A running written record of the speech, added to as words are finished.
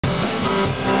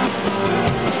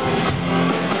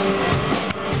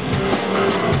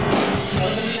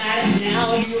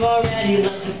you've already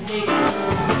left the state.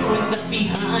 Ruins left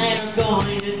behind are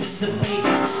going to dissipate.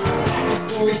 Back the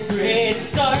story straight,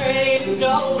 it's already been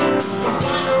told. We're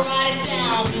going to write it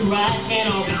down so right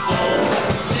can all be sold.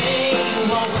 Say you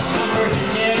won't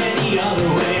comprehend it any other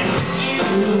way.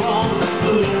 You won't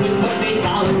put up with what they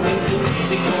tolerate. The days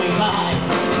are going by,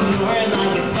 ignore it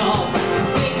like it's all.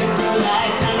 Think after a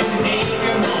lifetime and make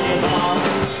your mind evolve.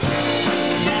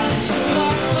 Now that you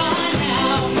are fine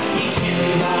now, you can't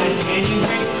rewind, can you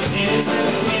bring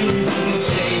innocent memories of these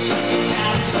days?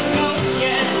 Now that you know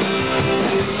again,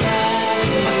 you tried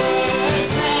to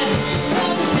understand,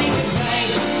 doesn't make it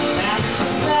right. Now that you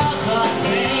felt the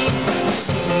pain, so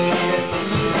yes,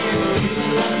 dear, you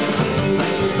should love me with you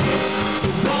like you did. So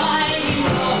why you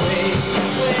always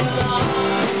will on?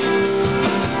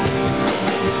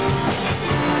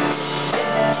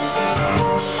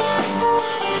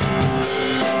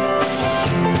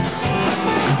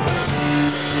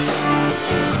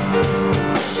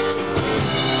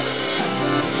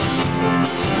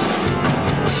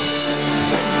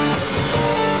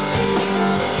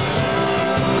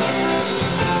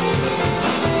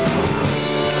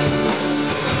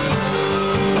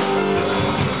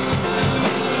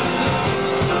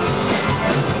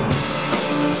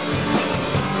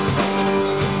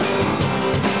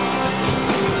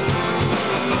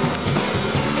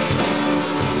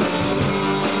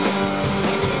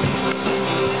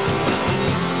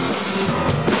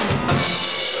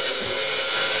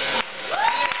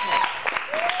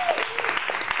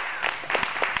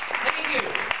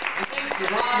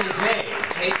 Rob and Jay.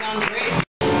 They sound great.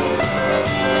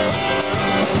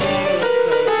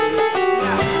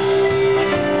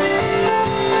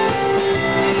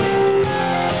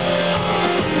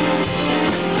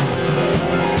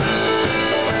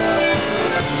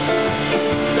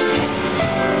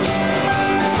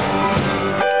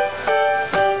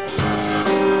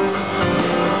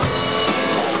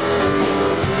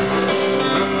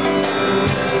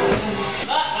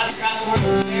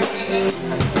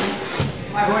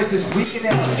 My voice is weak and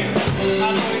elegant.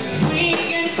 My voice is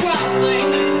weak and crumbling.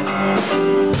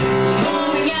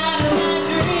 Coming out of my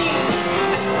dream.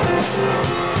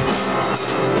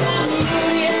 My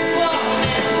mood is warm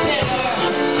and bitter.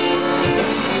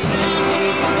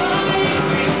 Standing by the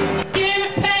street. My skin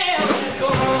is pale as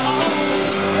gold.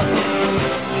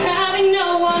 Having no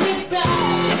one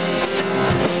inside.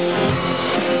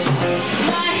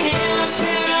 My hands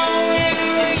can only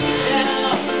reach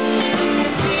out.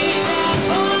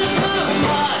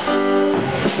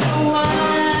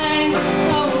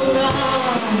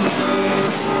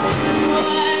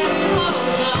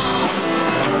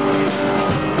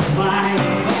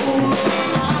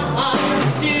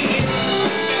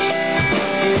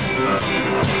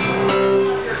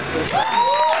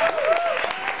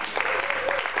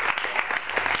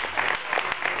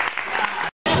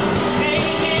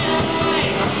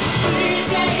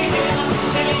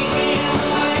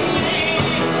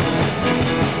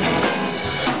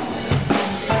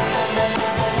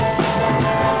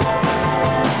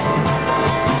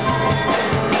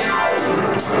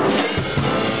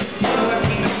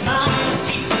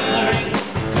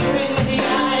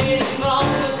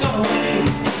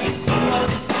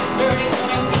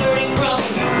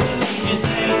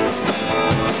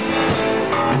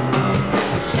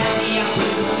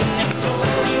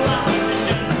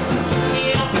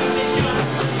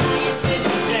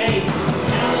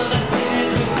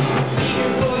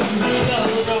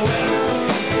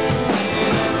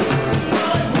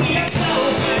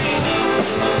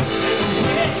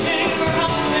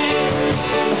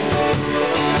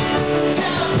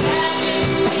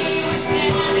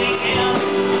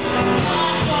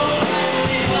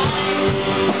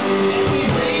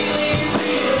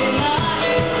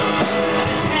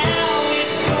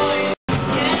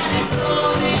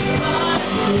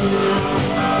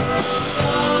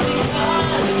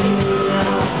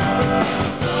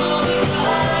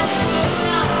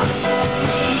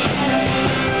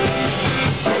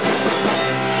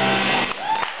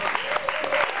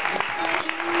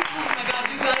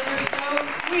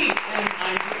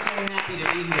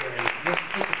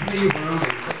 Room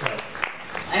and such a,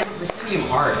 I have a proscenium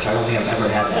arch. I don't think I've ever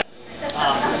had that.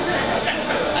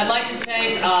 I'd like to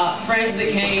thank friends that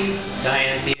came,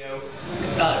 Diane, Theo,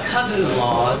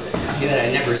 cousin-in-laws that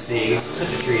I never see,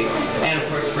 such a treat, and of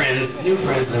course friends, new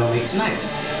friends that I'll meet tonight.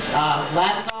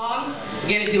 Last song,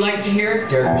 again, if you like what you hear,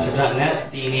 DerekBishop.net,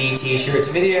 CD, t-shirts,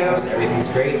 videos, everything's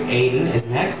great. Aiden is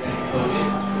next.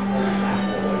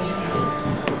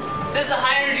 This is a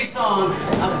high energy song.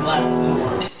 How's the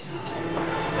glasses?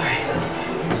 Alright.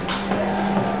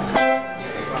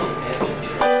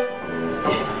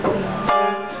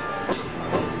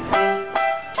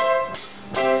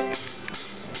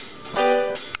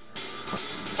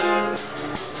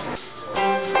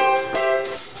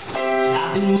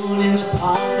 I've been mourning the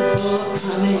possible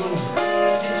coming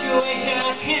situation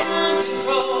I can't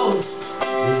control.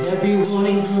 Cause every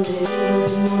warning's a little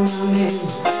bit more numbing,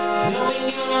 knowing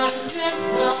you're not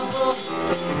invincible.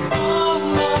 So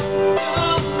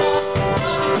wonderful,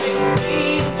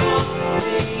 please don't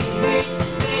leave me.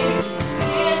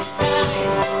 It's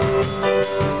time,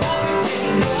 stop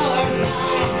pretending you're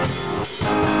mine.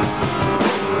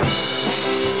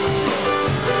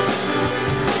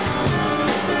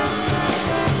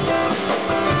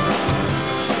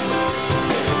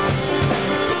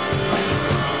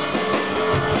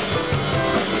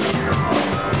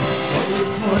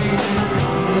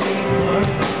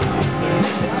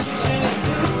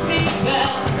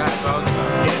 Guys, I was